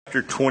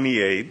Chapter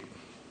 28.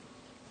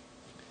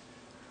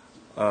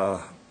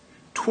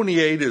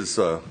 28 is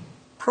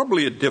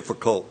probably a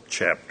difficult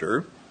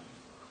chapter.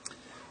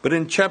 But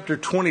in chapter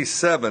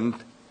 27,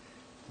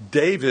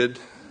 David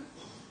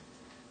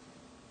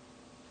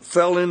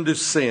fell into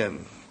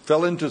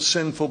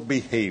sinful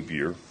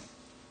behavior.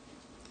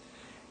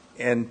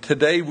 And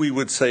today we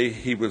would say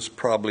he was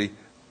probably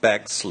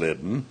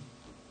backslidden.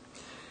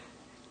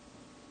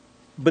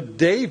 But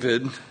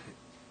David,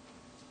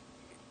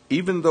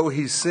 even though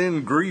he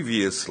sinned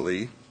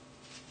grievously,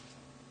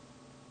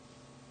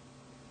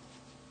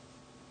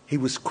 he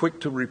was quick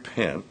to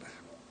repent,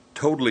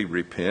 totally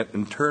repent,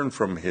 and turn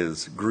from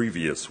his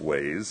grievous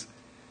ways.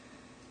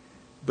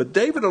 But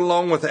David,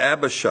 along with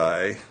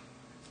Abishai,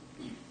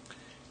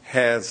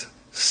 has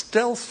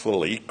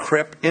stealthily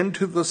crept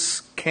into the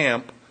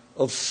camp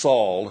of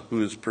Saul,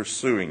 who is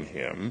pursuing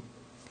him.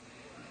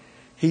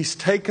 He's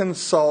taken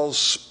Saul's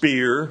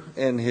spear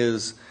and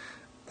his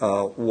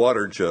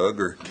water jug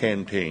or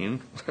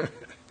canteen.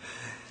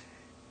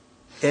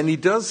 And he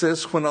does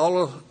this when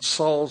all of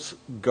Saul's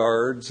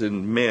guards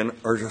and men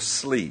are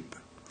asleep.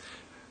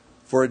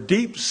 For a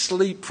deep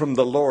sleep from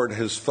the Lord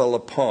has fell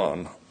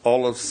upon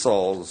all of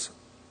Saul's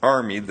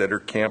army that are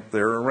camped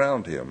there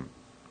around him.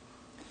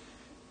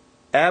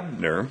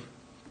 Abner,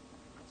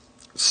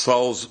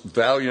 Saul's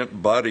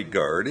valiant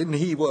bodyguard, and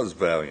he was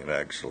valiant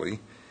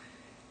actually,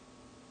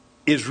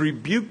 is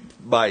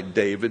rebuked by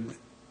David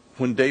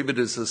when David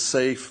is a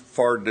safe,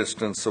 far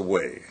distance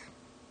away.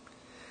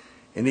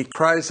 And he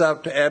cries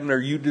out to Abner,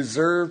 "You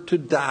deserve to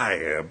die,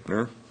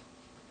 Abner.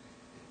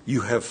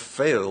 You have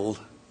failed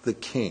the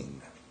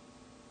king."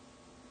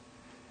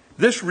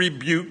 This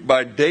rebuke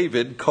by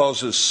David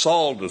causes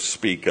Saul to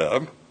speak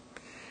up,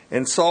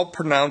 and Saul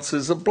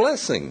pronounces a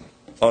blessing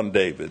on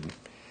David.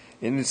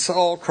 And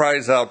Saul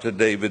cries out to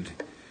David,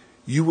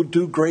 "You will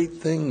do great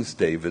things,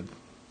 David,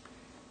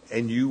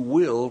 and you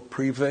will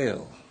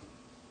prevail."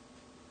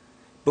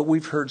 But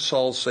we've heard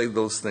Saul say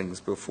those things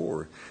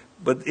before.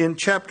 But in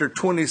chapter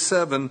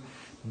 27,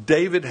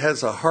 David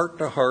has a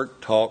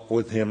heart-to-heart talk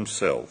with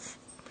himself.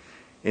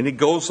 And he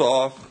goes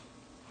off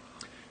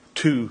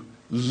to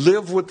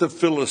live with the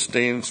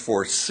Philistines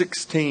for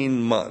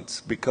 16 months.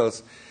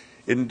 Because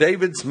in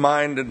David's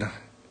mind and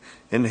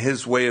in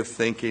his way of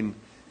thinking,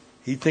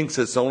 he thinks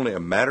it's only a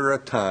matter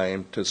of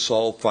time till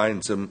Saul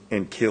finds him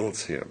and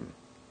kills him.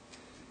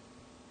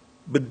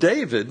 But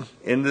David,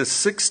 in this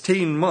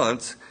 16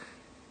 months,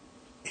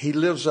 he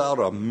lives out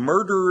a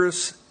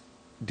murderous,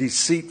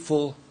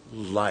 deceitful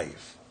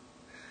life.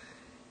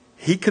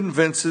 He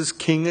convinces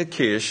King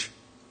Achish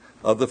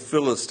of the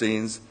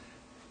Philistines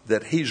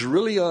that he's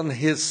really on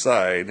his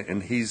side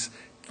and he's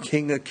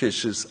King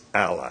Achish's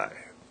ally.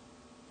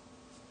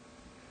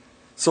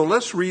 So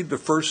let's read the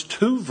first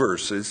two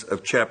verses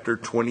of chapter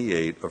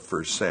 28 of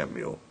 1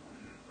 Samuel.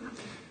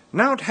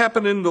 Now it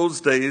happened in those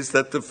days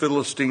that the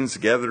Philistines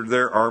gathered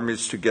their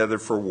armies together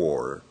for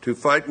war, to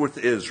fight with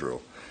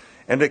Israel.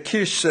 And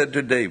Achish said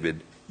to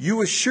David,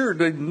 "You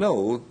assuredly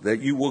know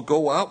that you will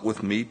go out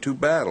with me to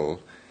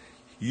battle,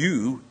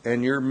 you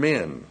and your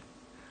men."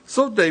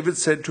 So David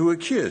said to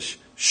Achish,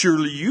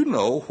 "Surely you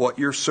know what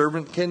your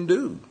servant can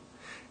do."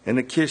 And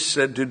Achish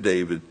said to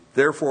David,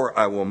 "Therefore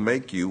I will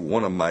make you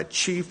one of my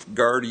chief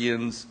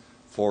guardians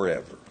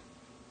forever."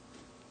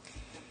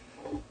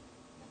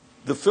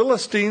 The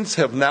Philistines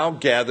have now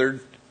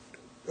gathered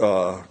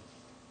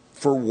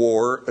for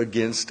war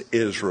against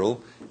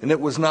Israel, and it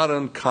was not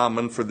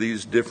uncommon for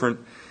these different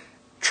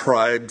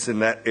tribes in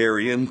that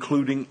area,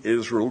 including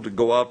Israel, to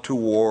go out to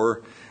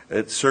war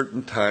at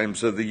certain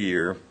times of the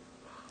year.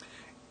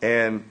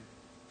 And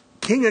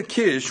King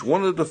Achish,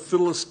 one of the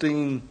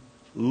Philistine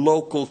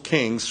local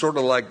kings, sort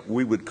of like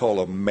we would call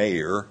a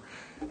mayor,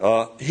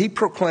 he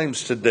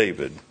proclaims to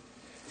David,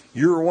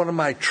 "You're one of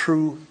my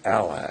true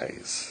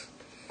allies.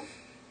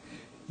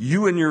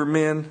 You and your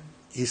men,"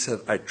 he said,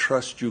 "I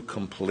trust you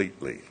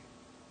completely."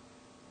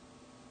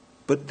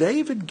 But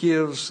David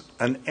gives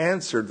an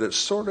answer that's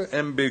sort of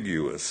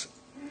ambiguous.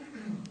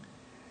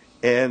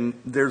 And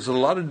there's a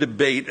lot of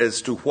debate as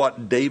to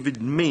what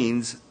David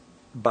means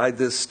by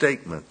this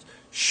statement.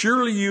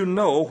 "Surely you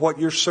know what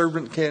your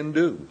servant can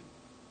do."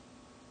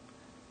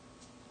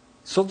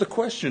 So the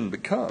question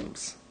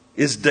becomes,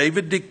 is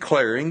David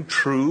declaring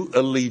true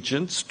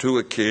allegiance to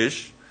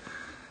Achish?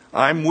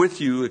 "I'm with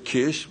you,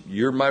 Achish.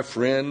 You're my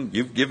friend.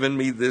 You've given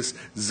me this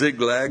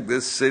Ziklag,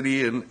 this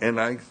city,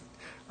 and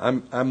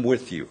I'm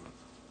with you."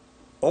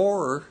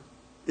 Or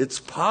it's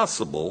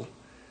possible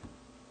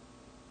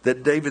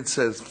that David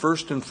says,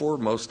 first and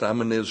foremost, I'm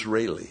an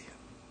Israeli,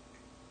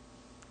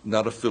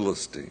 not a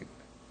Philistine.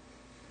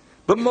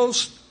 But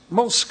most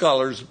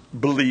scholars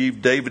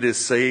believe David is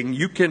saying,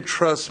 "You can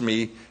trust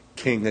me,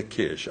 King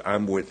Achish.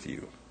 I'm with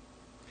you."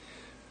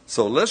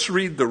 So let's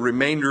read the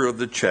remainder of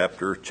the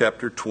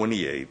chapter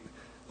 28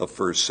 of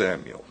 1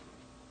 Samuel.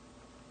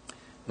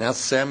 Now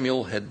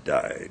Samuel had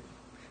died,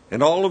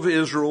 and all of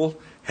Israel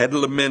had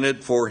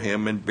lamented for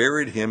him and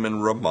buried him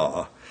in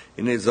Ramah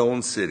in his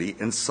own city.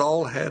 And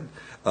Saul had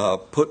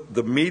put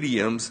the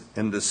mediums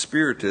and the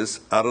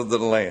spiritists out of the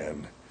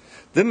land.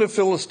 Then the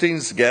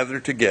Philistines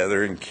gathered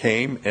together and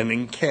came and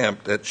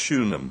encamped at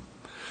Shunem.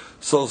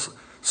 So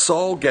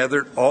Saul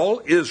gathered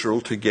all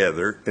Israel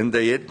together, and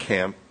they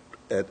encamped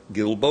at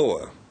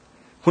Gilboa.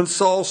 When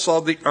Saul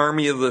saw the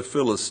army of the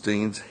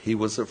Philistines, he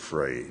was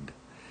afraid,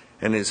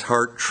 and his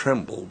heart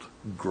trembled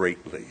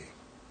greatly.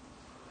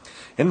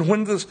 And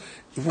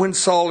when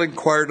Saul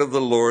inquired of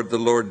the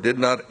Lord did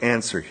not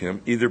answer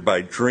him, either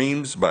by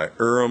dreams, by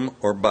Urim,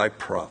 or by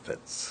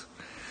prophets.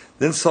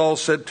 Then Saul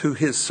said to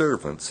his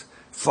servants,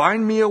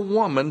 "Find me a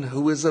woman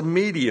who is a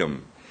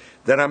medium,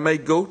 that I may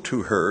go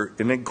to her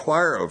and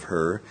inquire of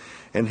her."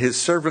 And his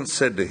servants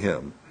said to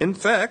him, "In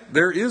fact,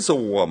 there is a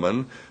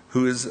woman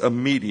who is a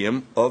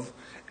medium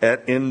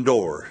at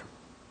Endor."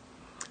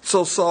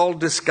 So Saul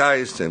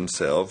disguised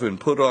himself and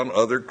put on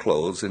other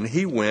clothes, and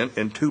he went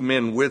and 2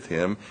 men with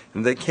him,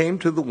 and they came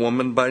to the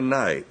woman by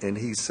night. And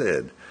he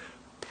said,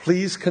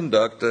 "Please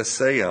conduct a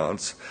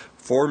seance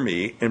for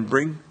me and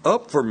bring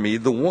up for me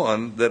the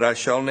one that I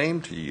shall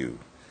name to you."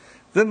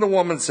 Then the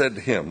woman said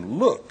to him,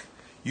 "Look,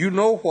 you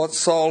know what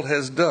Saul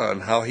has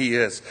done, how he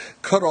has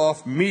cut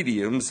off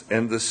mediums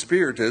and the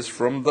spiritists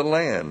from the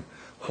land.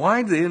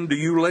 Why then do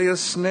you lay a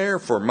snare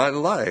for my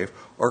life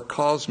or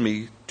cause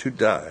me to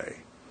die?"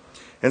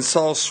 And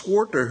Saul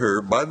swore to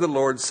her by the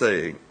Lord,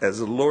 saying, "As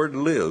the Lord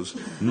lives,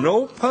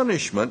 no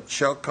punishment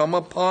shall come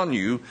upon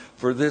you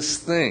for this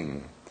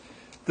thing."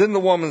 Then the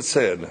woman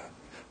said,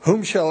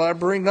 "Whom shall I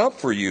bring up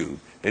for you?"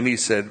 And he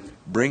said,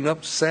 "Bring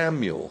up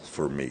Samuel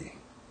for me."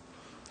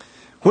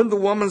 When the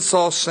woman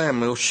saw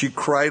Samuel, she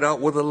cried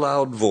out with a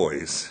loud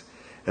voice.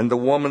 And the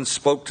woman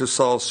spoke to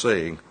Saul,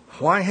 saying,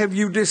 "Why have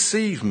you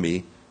deceived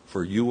me?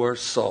 For you are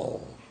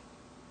Saul."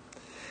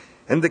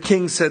 And the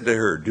king said to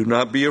her, "Do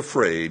not be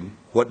afraid.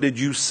 What did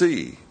you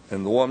see?"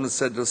 And the woman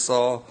said to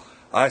Saul,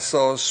 "I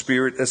saw a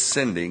spirit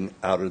ascending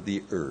out of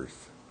the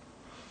earth."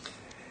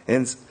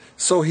 And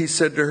so he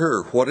said to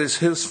her, "What is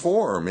his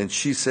form?" And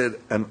she said,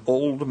 "An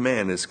old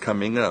man is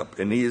coming up,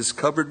 and he is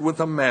covered with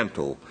a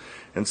mantle."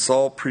 And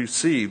Saul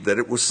perceived that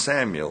it was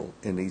Samuel,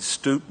 and he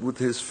stooped with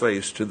his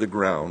face to the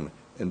ground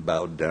and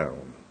bowed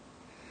down.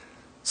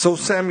 So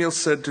Samuel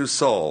said to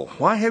Saul,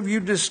 "Why have you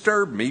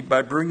disturbed me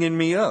by bringing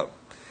me up?"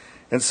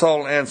 And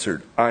Saul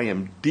answered, "I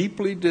am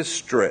deeply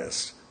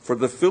distressed, for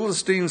the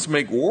Philistines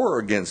make war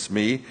against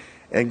me,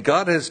 and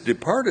God has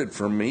departed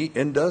from me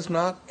and does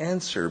not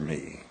answer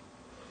me.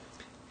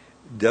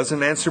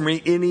 Doesn't answer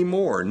me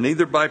anymore,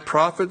 neither by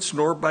prophets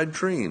nor by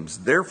dreams.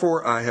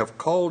 Therefore I have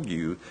called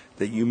you,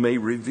 that you may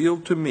reveal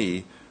to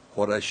me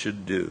what I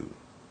should do."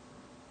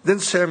 Then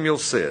Samuel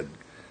said,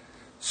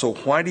 "So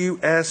why do you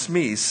ask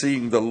me,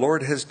 seeing the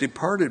Lord has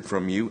departed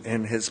from you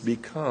and has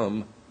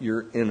become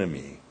your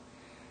enemy?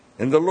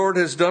 And the Lord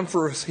has done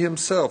for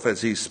himself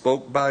as he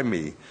spoke by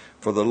me.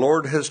 For the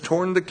Lord has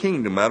torn the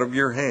kingdom out of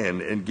your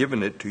hand and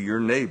given it to your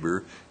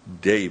neighbor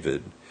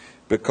David,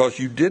 because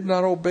you did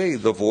not obey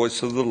the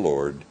voice of the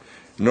Lord,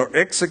 nor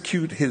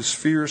execute his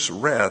fierce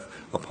wrath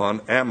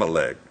upon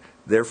Amalek.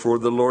 Therefore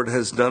the Lord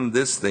has done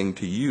this thing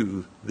to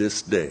you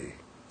this day.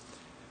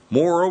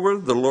 Moreover,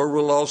 the Lord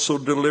will also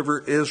deliver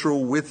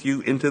Israel with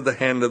you into the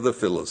hand of the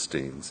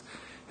Philistines.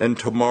 And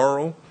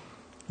tomorrow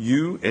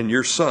you and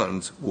your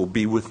sons will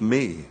be with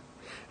me.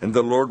 And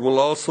the Lord will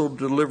also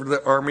deliver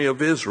the army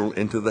of Israel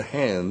into the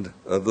hand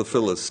of the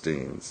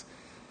Philistines."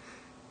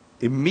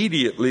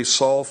 Immediately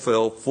Saul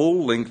fell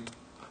full length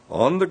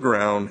on the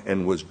ground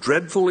and was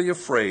dreadfully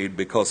afraid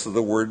because of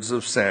the words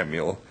of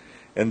Samuel,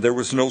 and there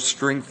was no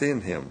strength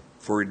in him,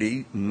 for he'd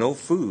eaten no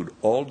food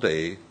all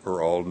day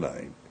or all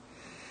night.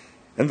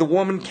 And the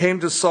woman came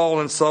to Saul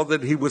and saw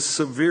that he was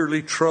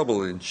severely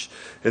troubled,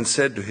 and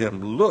said to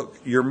him, "Look,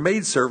 your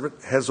maidservant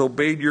has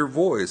obeyed your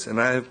voice, and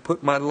I have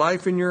put my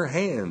life in your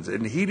hands,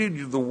 and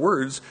heeded the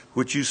words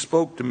which you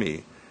spoke to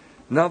me.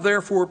 Now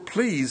therefore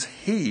please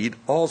heed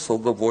also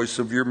the voice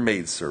of your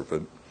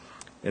maidservant,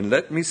 and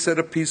let me set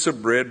a piece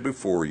of bread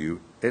before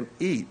you, and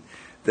eat,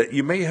 that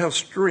you may have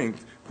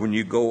strength when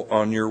you go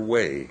on your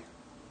way."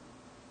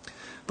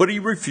 But he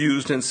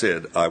refused and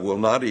said, "I will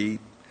not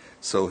eat."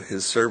 So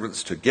his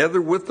servants,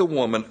 together with the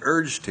woman,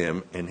 urged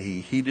him, and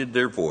he heeded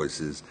their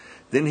voices.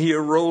 Then he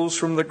arose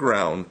from the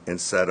ground and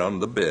sat on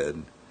the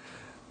bed.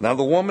 Now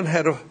the woman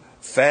had a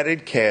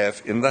fatted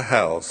calf in the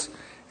house,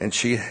 and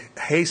she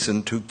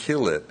hastened to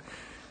kill it.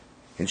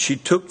 And she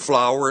took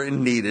flour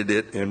and kneaded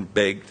it and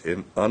baked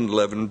an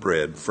unleavened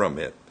bread from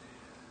it.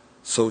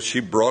 So she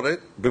brought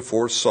it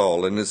before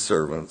Saul and his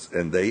servants,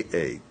 and they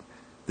ate.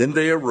 Then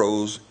they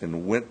arose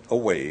and went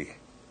away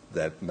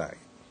that night.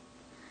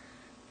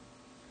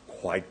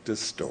 Quite the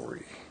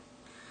story.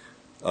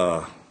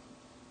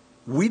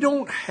 We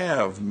don't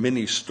have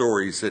many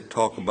stories that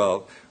talk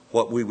about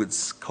what we would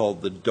call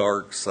the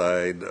dark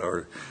side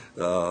or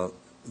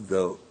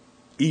the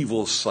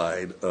evil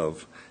side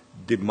of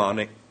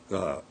demonic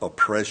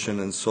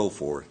oppression and so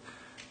forth.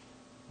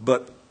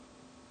 But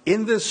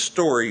in this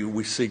story,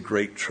 we see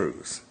great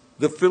truths.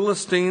 The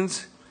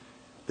Philistines,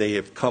 they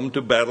have come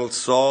to battle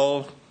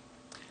Saul,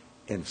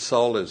 and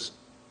Saul is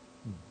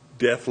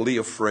deathly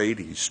afraid.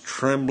 He's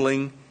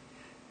trembling.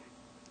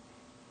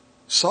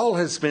 Saul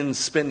has been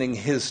spending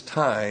his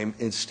time,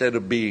 instead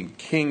of being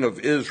king of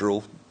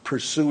Israel,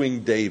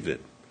 pursuing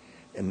David.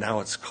 And now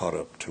it's caught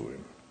up to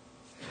him.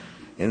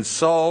 And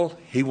Saul,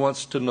 he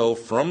wants to know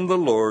from the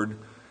Lord,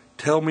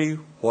 tell me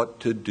what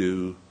to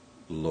do,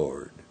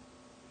 Lord.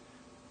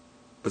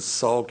 But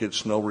Saul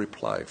gets no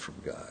reply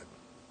from God.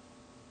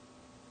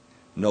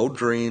 No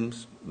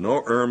dreams,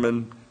 no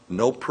ermine,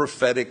 no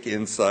prophetic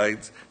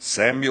insights.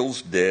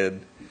 Samuel's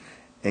dead.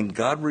 And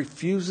God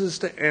refuses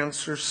to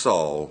answer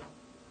Saul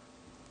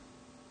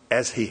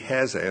as he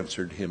has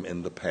answered him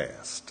in the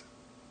past.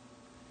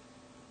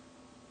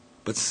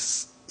 But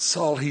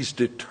Saul, he's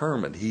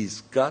determined.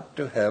 He's got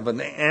to have an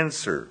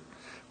answer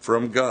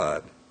from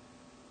God.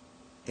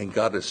 And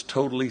God is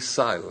totally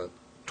silent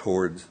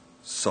towards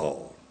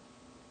Saul.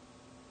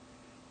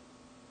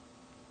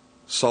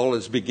 Saul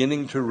is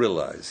beginning to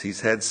realize,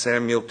 he's had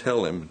Samuel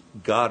tell him,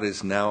 God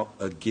is now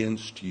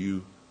against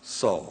you,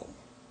 Saul.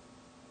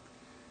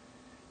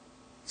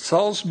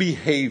 Saul's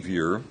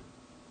behavior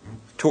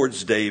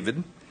towards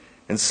David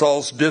and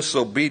Saul's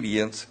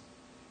disobedience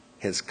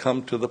has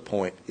come to the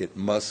point it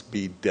must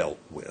be dealt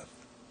with.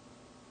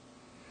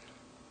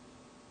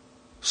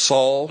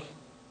 Saul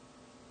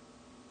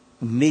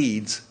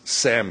needs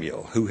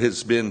Samuel, who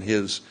has been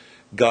his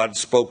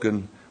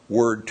God-spoken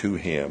word to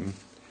him.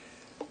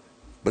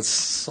 But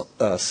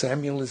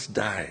Samuel has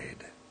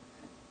died.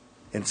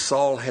 And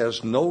Saul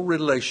has no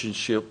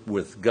relationship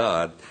with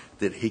God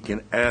that he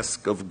can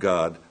ask of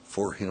God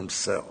for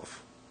himself.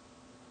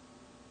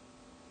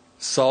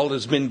 Saul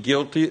has been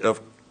guilty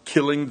of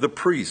killing the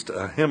priest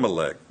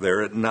Ahimelech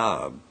there at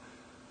Nob.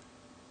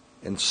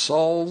 And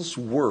Saul's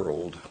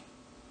world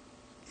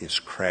is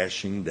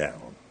crashing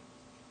down.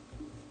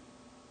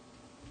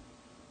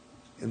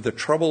 And the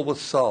trouble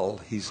with Saul,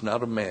 he's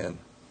not a man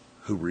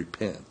who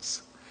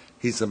repents.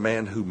 He's a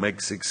man who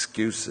makes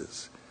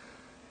excuses.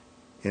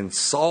 And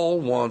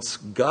Saul wants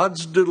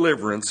God's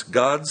deliverance,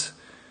 God's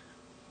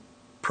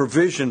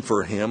provision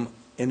for him,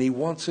 and he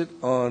wants it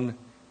on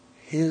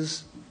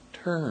his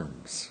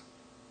terms.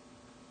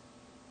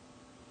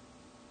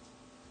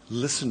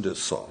 Listen to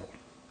Saul.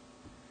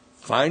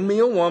 Find me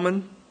a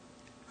woman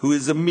who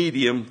is a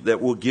medium that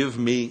will give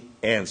me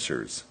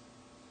answers.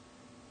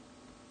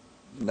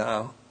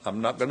 Now,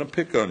 I'm not going to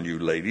pick on you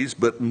ladies,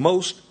 but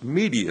most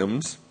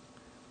mediums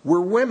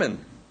were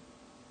women.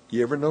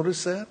 You ever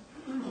notice that?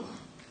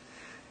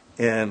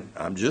 And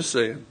I'm just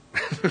saying,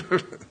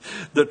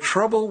 the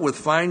trouble with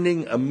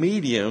finding a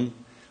medium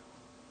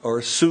or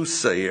a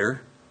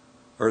soothsayer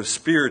or a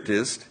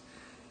spiritist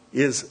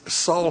is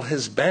Saul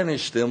has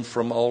banished them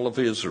from all of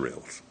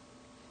Israel.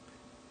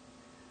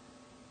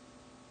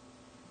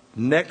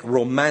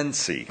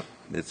 Necromancy,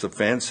 it's a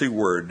fancy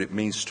word. It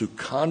means to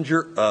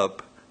conjure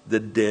up the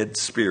dead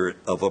spirit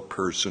of a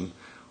person,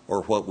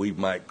 or what we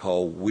might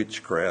call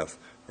witchcraft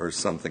or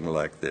something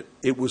like that.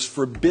 It was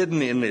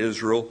forbidden in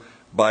Israel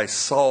by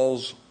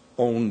Saul's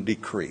own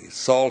decree.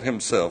 Saul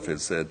himself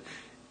has said,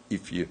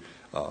 if you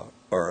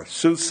are a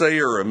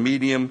soothsayer or a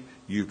medium,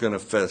 you're going to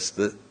face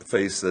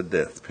the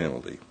death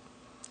penalty.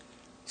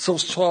 So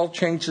Saul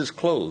changes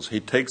clothes. He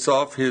takes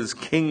off his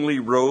kingly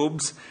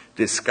robes,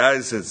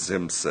 disguises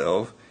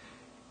himself,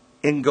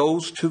 and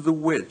goes to the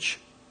witch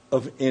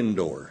of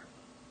Endor.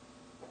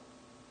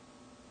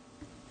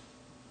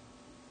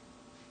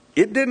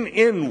 It didn't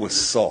end with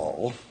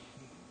Saul.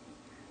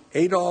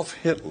 Adolf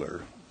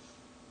Hitler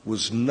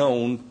was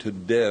known to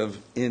delve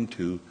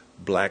into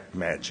black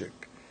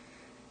magic.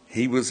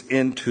 He was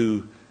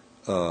into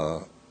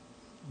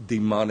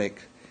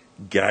demonic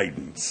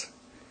guidance.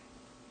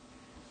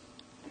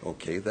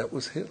 Okay, that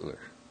was Hitler.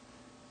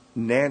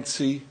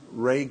 Nancy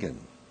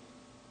Reagan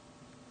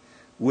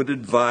would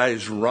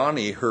advise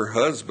Ronnie, her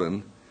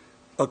husband,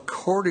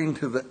 according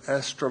to the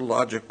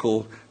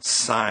astrological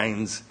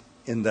signs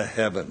in the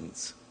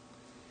heavens.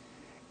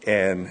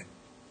 And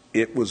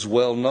it was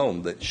well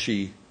known that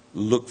she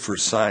looked for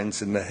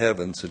signs in the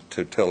heavens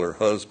to tell her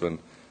husband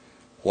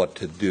what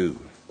to do.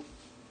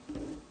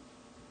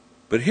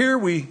 But here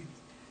we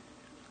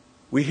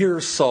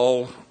hear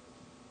Saul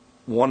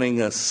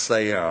wanting a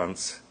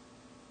seance,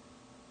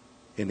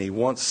 and he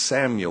wants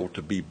Samuel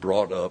to be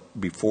brought up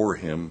before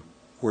him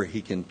where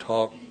he can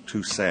talk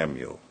to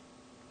Samuel.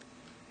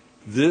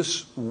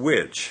 This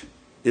witch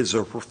is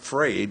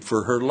afraid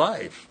for her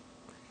life.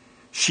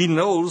 She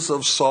knows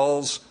of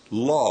Saul's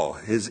law,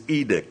 his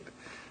edict.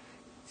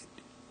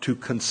 To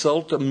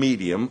consult a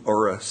medium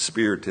or a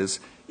spiritist,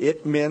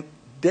 it meant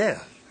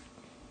death.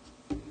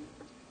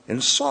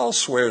 And Saul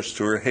swears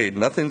to her, hey,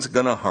 nothing's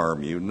going to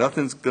harm you.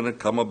 Nothing's going to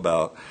come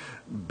about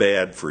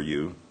bad for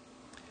you.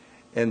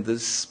 And the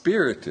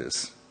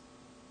spiritist,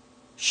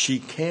 she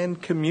can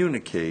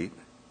communicate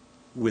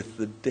with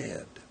the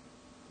dead.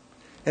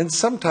 And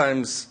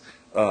sometimes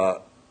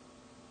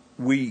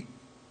we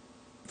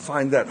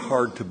find that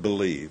hard to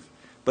believe.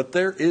 But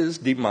there is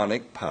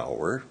demonic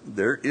power.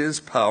 There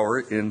is power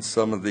in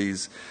some of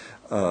these,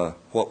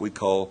 what we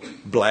call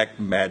black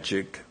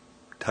magic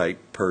type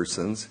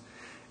persons.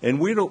 And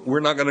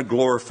we're not going to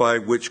glorify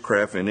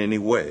witchcraft in any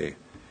way.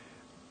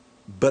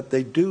 but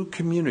they do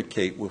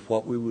communicate with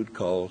what we would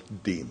call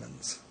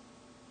demons.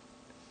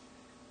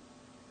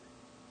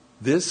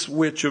 This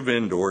witch of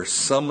Endor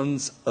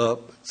summons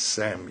up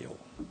Samuel.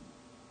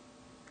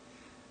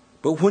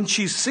 But when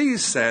she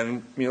sees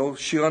Samuel,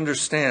 she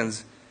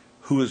understands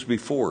who is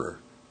before her.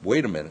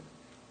 Wait a minute.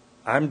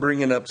 I'm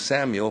bringing up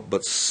Samuel,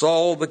 but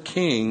Saul the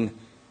king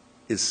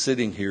is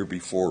sitting here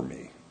before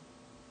me.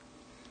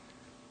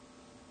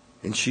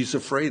 And she's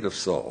afraid of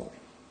Saul.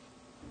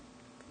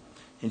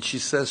 And she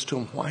says to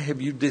him, why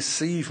have you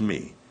deceived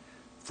me?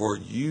 For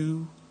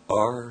you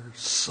are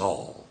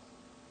Saul.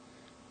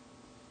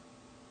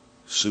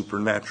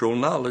 Supernatural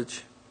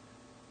knowledge.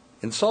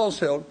 And Saul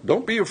said,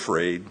 don't be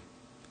afraid.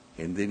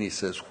 And then he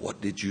says, what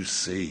did you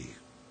see?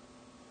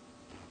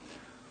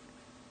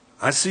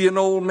 I see an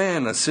old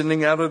man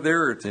ascending out of the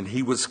earth, and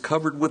he was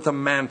covered with a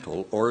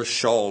mantle or a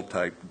shawl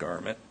type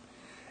garment.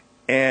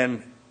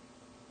 And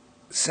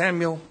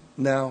Samuel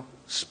now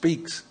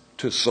speaks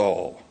to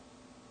Saul.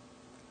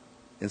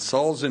 And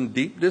Saul's in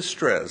deep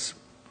distress.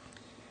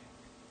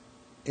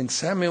 And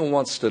Samuel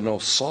wants to know,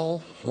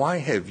 Saul, why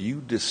have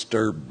you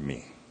disturbed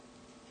me?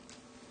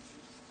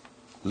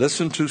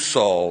 Listen to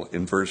Saul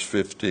in verse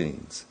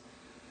 15.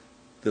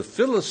 The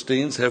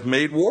Philistines have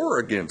made war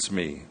against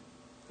me.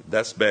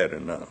 That's bad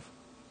enough.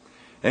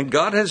 And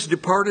God has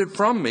departed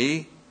from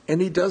me,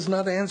 and he does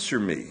not answer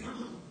me.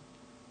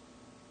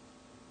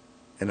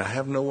 And I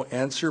have no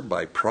answer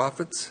by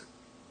prophets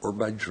or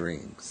by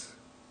dreams.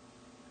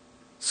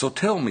 So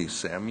tell me,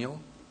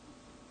 Samuel,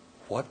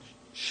 what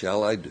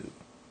shall I do?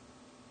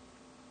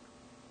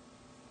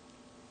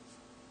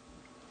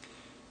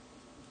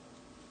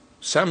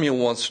 Samuel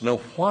wants to know,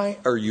 why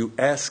are you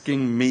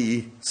asking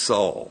me,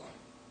 Saul?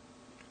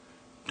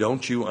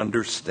 Don't you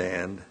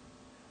understand?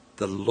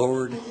 The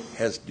Lord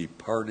has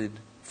departed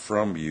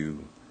from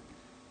you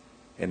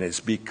and has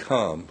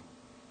become,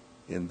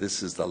 and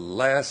this is the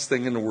last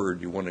thing in the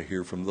word you want to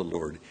hear from the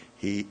Lord,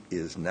 he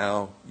is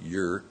now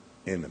your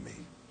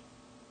enemy.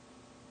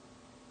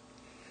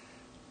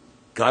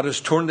 God has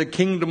torn the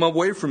kingdom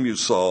away from you,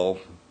 Saul,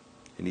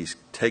 and he's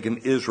taken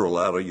Israel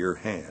out of your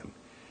hand.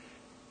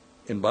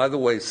 And by the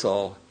way,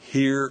 Saul,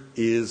 here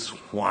is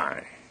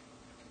why.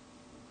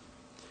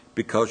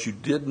 Because you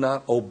did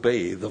not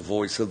obey the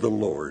voice of the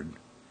Lord,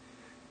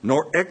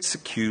 nor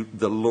execute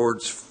the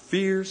Lord's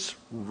fierce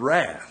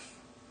wrath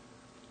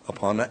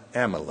upon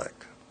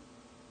Amalek.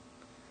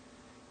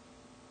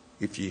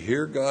 If you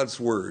hear God's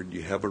word,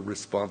 you have a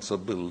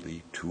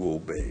responsibility to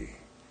obey.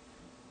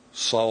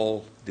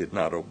 Saul did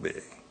not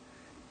obey.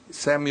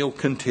 Samuel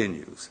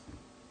continues,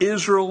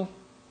 Israel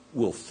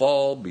will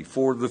fall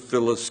before the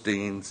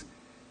Philistines,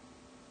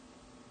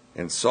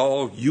 and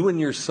Saul, you and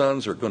your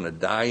sons are going to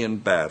die in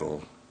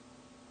battle,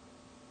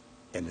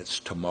 and it's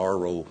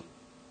tomorrow.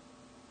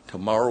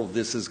 Tomorrow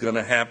this is going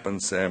to happen,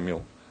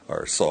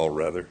 Saul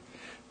rather.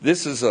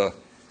 This is a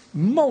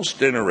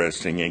most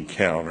interesting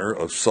encounter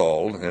of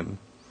Saul and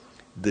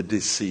the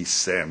deceased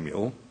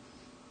Samuel.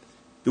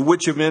 The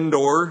witch of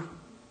Endor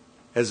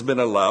has been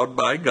allowed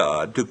by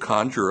God to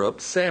conjure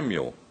up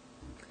Samuel,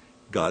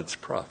 God's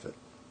prophet.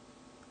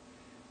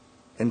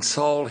 And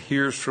Saul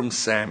hears from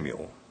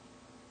Samuel,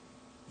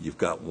 you've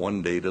got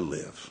one day to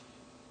live.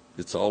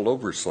 It's all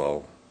over,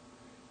 Saul.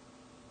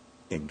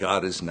 And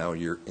God is now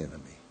your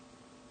enemy.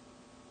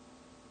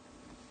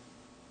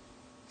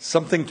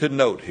 Something to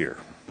note here.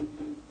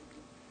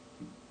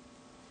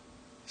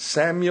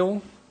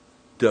 Samuel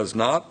does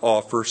not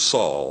offer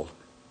Saul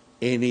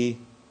any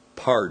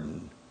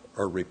pardon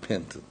or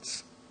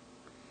repentance.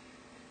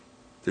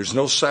 There's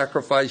no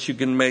sacrifice you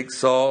can make,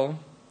 Saul.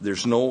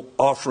 There's no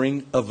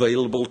offering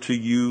available to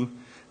you.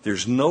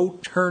 There's no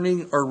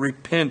turning or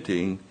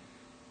repenting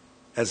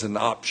as an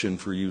option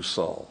for you,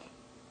 Saul.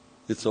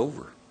 It's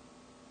over.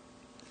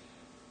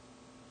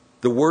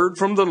 The word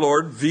from the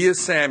Lord via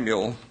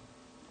Samuel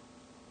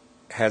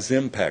has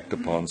impact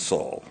upon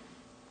Saul.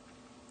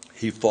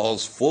 He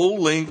falls full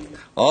length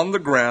on the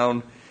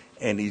ground,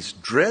 and he's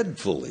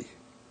dreadfully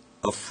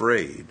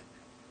afraid.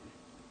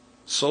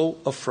 So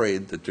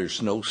afraid that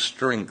there's no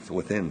strength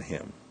within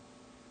him.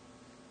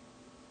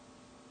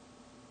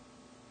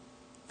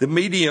 The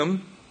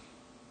medium,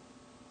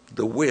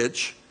 the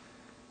witch,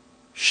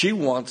 she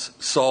wants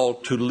Saul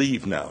to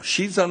leave now.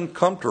 She's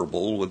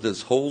uncomfortable with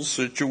this whole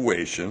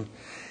situation,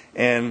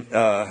 and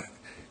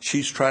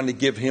she's trying to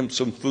give him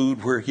some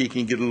food where he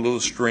can get a little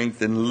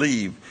strength and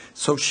leave.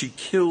 So she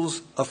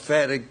kills a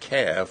fatted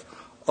calf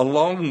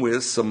along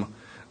with some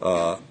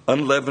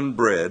unleavened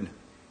bread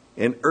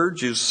and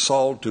urges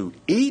Saul to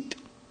eat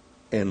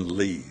and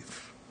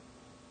leave.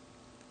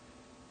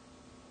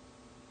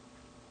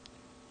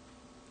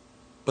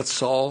 But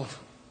Saul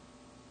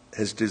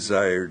has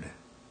desired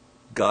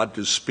God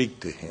to speak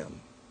to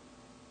him.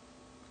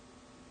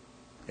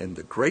 And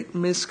the great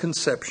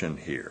misconception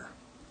here,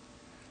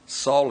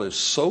 Saul is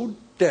so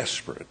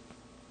desperate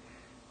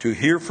to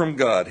hear from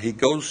God, he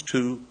goes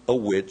to a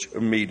witch, a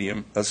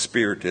medium, a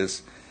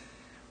spiritist,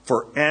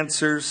 for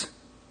answers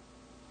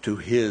to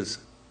his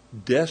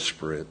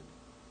desperate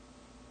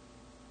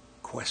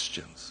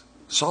questions.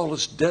 Saul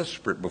is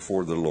desperate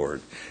before the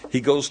Lord.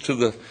 He goes to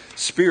the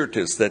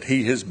spiritist that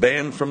he has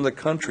banned from the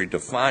country to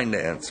find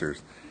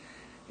answers.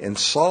 And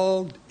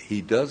Saul,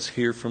 he does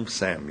hear from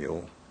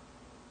Samuel.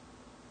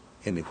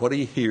 And what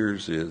he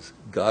hears is,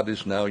 God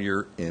is now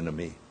your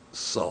enemy,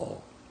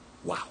 Saul.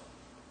 Wow.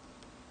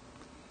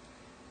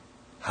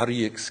 How do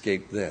you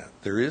escape that?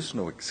 There is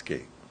no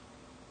escape.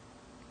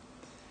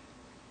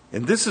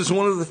 And this is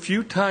one of the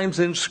few times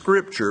in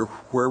Scripture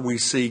where we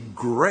see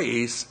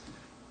grace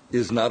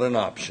is not an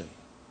option.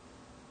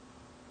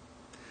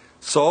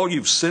 Saul,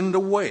 you've sinned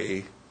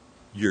away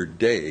your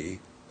day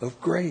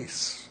of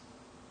grace.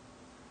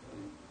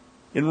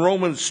 In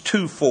Romans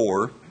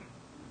 2:4,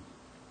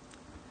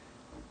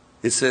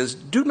 it says,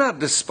 do not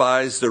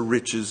despise the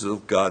riches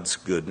of God's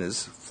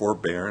goodness,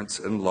 forbearance,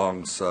 and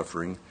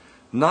long-suffering,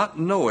 not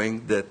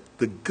knowing that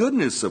the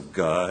goodness of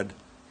God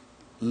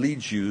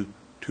leads you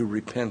to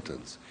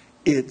repentance.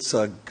 It's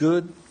a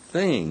good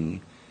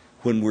thing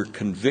when we're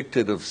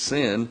convicted of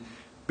sin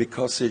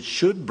because it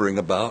should bring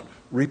about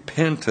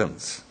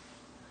repentance.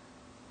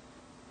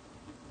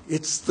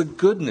 It's the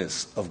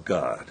goodness of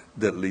God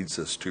that leads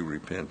us to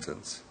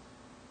repentance.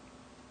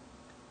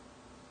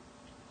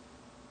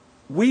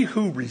 We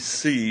who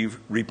receive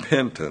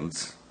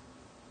repentance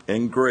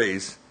and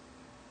grace,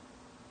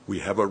 we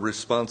have a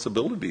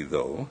responsibility,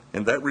 though,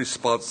 and that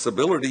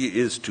responsibility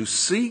is to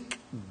seek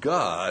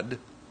God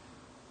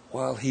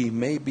while he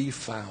may be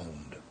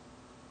found.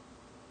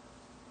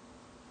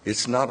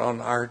 It's not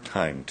on our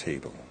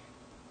timetable.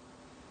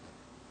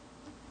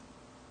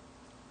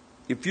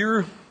 If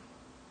you've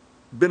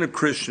been a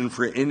Christian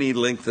for any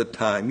length of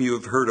time, you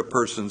have heard a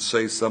person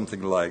say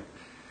something like,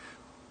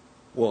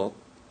 well,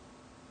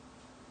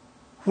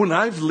 when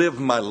I've lived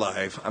my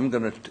life, I'm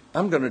going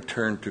to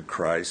turn to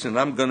Christ and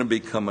I'm going to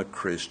become a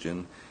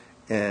Christian,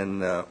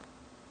 but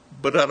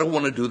I don't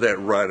want to do that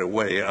right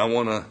away. I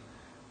want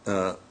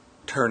to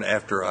turn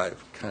after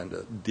I've kind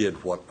of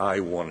did what I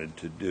wanted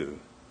to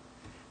do.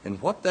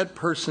 And what that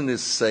person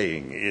is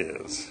saying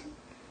is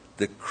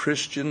the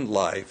Christian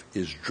life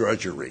is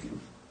drudgery.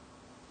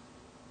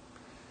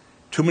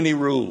 Too many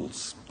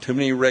rules, too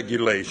many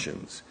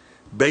regulations.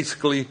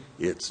 Basically,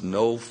 it's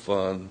no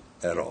fun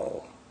at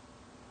all.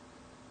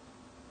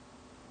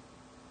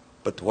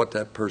 But what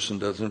that person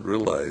doesn't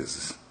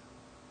realize,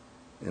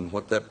 and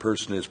what that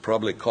person is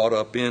probably caught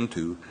up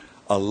into,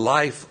 a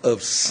life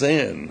of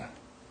sin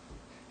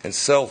and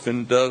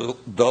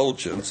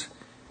self-indulgence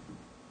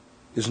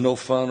is no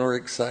fun or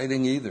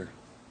exciting either.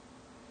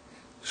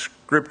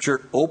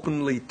 Scripture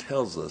openly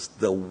tells us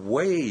the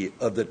way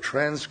of the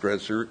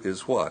transgressor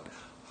is what?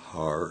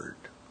 Hard.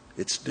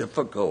 It's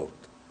difficult.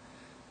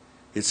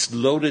 It's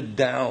loaded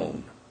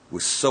down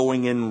with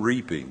sowing and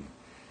reaping.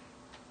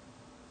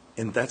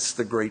 And that's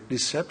the great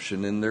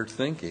deception in their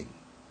thinking.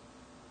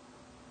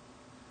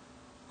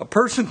 A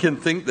person can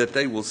think that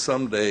they will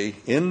someday,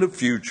 in the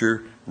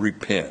future,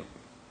 repent,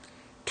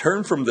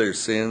 turn from their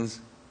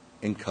sins,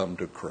 and come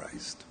to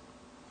Christ.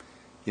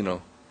 You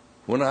know,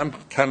 when I'm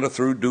kind of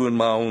through doing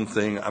my own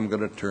thing, I'm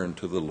going to turn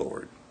to the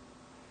Lord.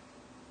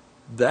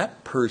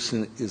 That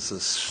person is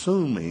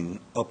assuming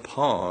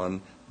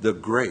upon the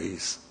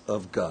grace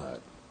of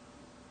God.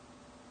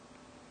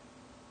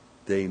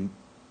 They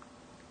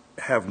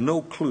have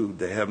no clue,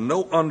 they have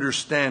no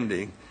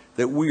understanding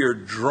that we are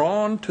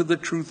drawn to the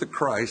truth of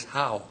Christ.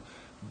 How?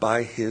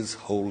 By his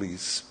Holy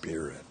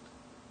Spirit.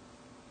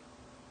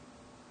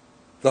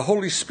 The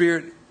Holy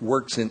Spirit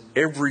works in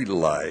every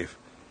life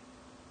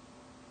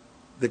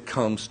that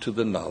comes to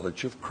the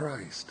knowledge of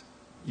Christ.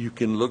 You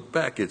can look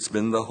back. It's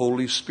been the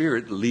Holy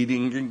Spirit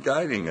leading and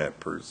guiding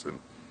that person.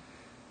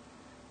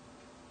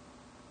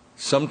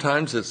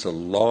 Sometimes it's a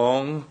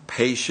long,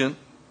 patient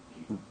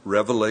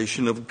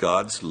revelation of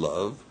God's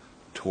love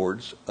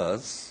towards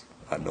us.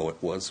 I know it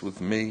was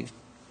with me.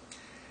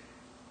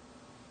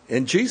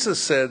 And Jesus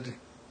said,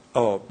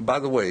 oh, by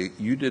the way,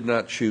 you did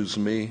not choose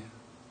me.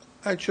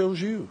 I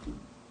chose you.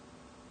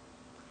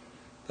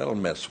 That'll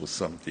mess with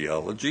some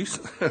theologies.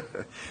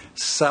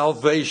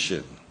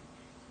 Salvation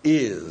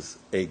is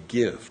a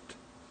gift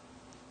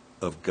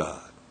of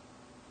God,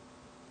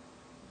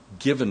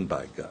 given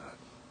by God.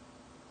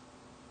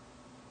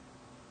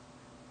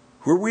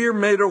 Where we are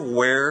made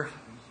aware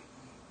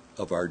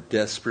of our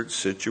desperate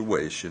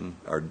situation,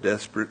 our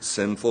desperate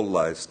sinful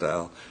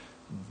lifestyle,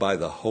 by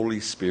the Holy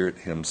Spirit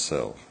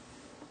himself.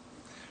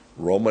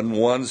 Romans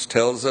 1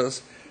 tells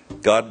us,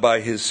 God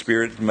by his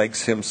Spirit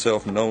makes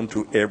himself known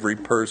to every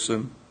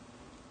person,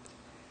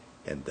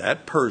 and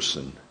that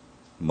person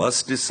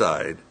must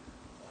decide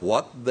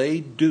what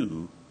they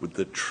do with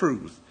the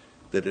truth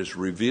that is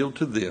revealed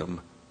to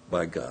them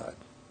by God.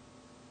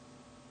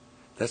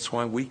 That's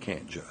why we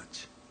can't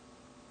judge.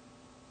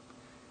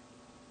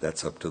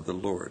 That's up to the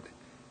Lord.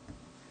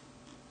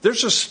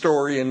 There's a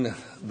story in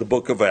the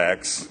book of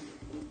Acts,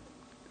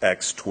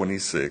 Acts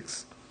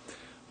 26.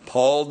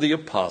 Paul the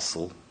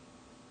apostle,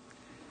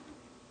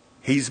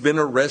 he's been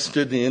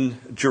arrested in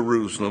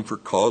Jerusalem for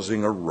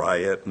causing a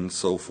riot and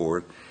so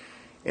forth.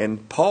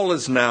 And Paul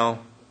is now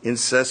in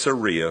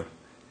Caesarea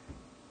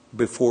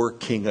before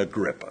King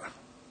Agrippa.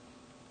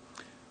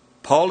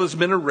 Paul has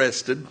been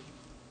arrested,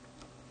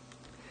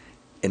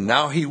 and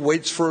now he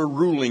waits for a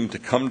ruling to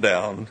come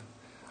down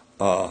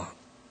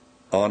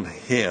on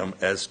him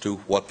as to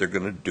what they're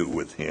going to do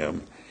with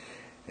him.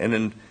 And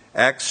in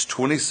Acts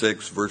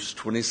 26, verse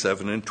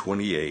 27 and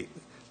 28,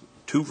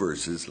 2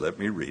 verses, let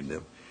me read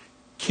them.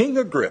 King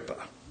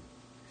Agrippa,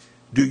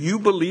 do you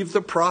believe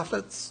the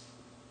prophets?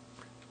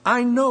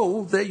 I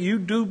know that you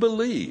do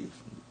believe.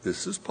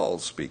 This is Paul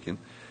speaking.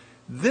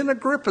 Then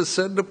Agrippa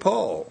said to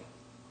Paul,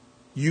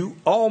 you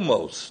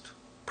almost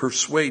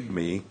persuade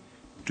me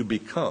to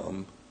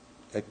become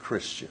a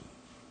Christian.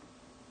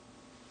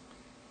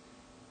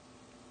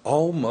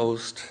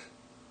 Almost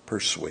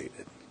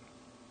persuaded.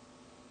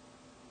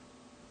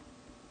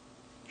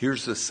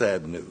 Here's the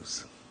sad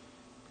news.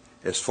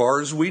 As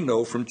far as we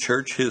know from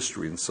church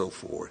history and so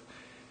forth,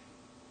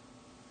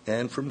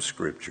 and from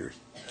Scripture,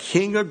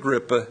 King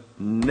Agrippa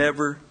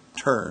never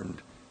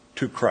turned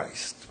to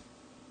Christ.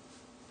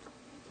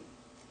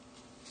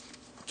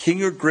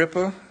 King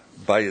Agrippa,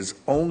 by his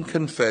own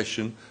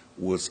confession,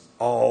 was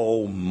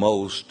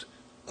almost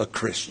a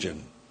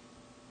Christian,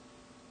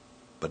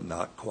 but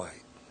not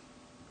quite.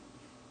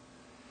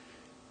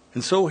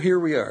 And so here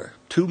we are,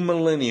 2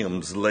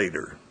 millenniums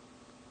later.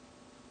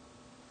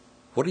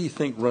 What do you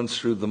think runs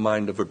through the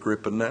mind of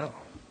Agrippa now?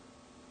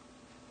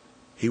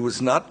 He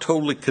was not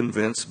totally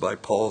convinced by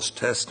Paul's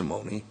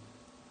testimony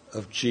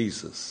of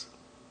Jesus.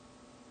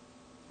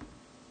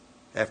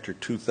 After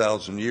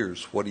 2,000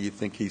 years, what do you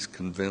think he's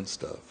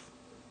convinced of?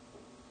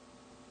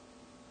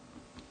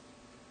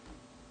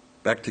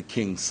 Back to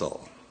King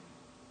Saul.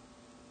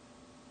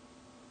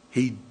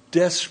 He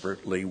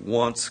desperately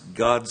wants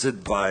God's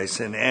advice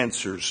and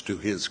answers to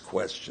his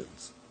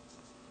questions.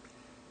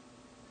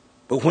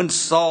 But when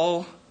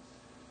Saul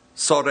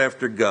sought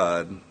after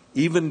God,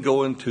 even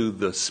going to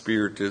the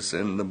spiritists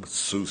and the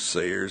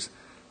soothsayers,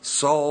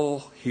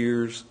 Saul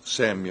hears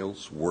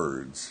Samuel's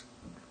words.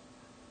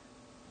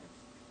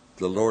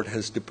 The Lord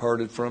has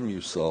departed from you,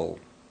 Saul,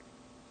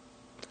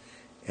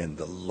 and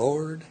the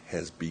Lord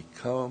has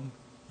become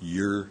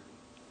your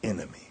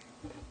enemy.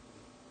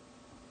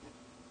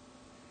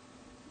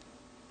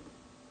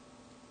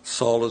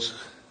 Saul has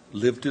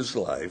lived his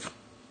life.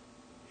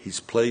 He's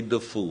played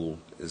the fool,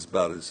 is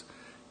about as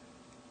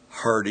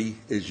hardy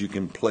as you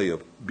can play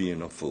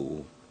being a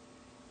fool.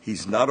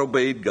 He's not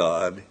obeyed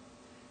God.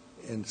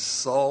 And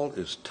Saul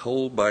is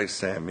told by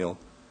Samuel,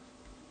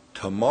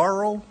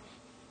 tomorrow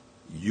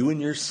you and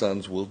your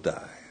sons will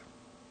die.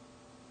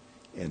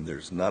 And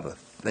there's not a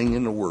thing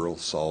in the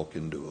world Saul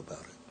can do about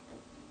it.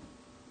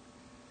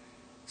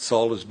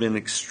 Saul has been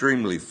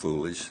extremely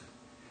foolish.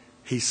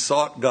 He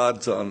sought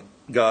God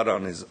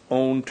on his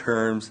own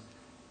terms,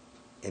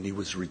 and he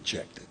was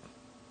rejected.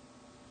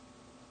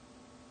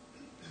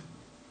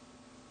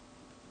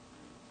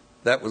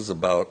 That was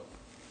about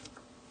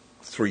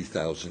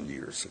 3,000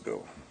 years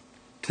ago.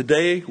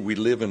 Today, we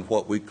live in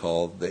what we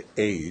call the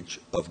age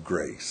of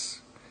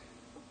grace,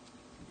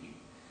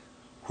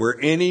 where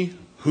any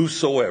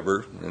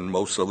whosoever, and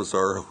most of us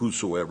are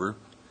whosoever,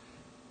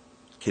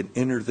 can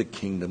enter the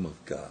kingdom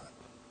of God,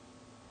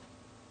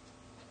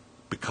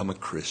 become a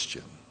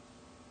Christian.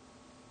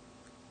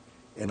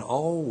 And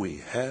all we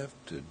have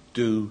to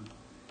do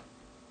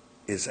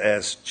is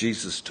ask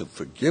Jesus to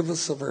forgive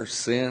us of our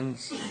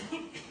sins,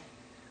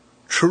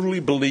 truly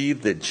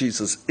believe that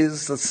Jesus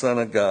is the Son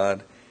of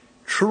God,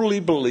 truly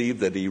believe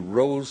that he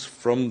rose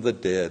from the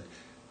dead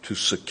to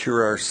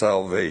secure our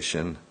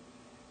salvation.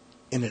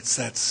 And it's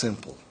that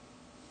simple.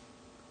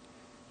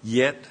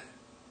 Yet,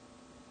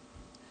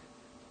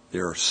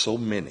 there are so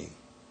many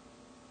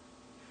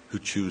who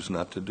choose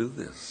not to do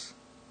this.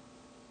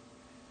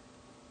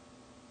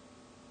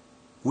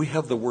 We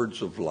have the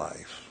words of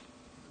life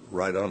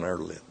right on our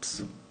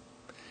lips.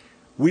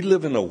 We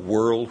live in a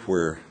world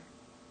where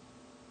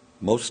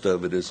most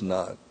of it is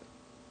not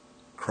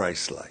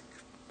Christ-like.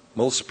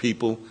 Most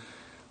people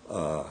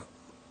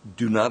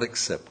do not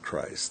accept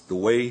Christ. The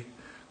way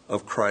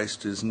of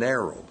Christ is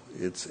narrow.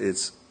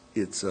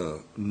 It's a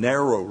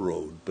narrow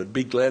road, but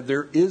be glad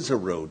there is a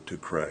road to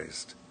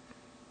Christ.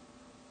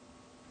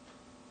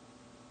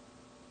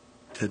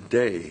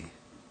 Today,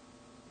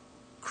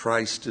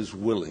 Christ is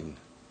willing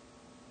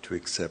to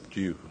accept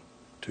you,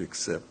 to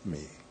accept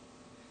me.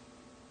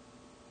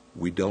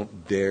 We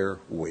don't dare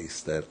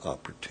waste that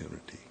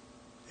opportunity.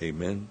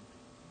 Amen?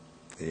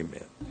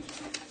 Amen.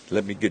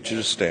 Let me get you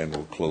to stand.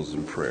 We'll close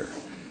in prayer.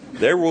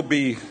 There will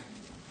be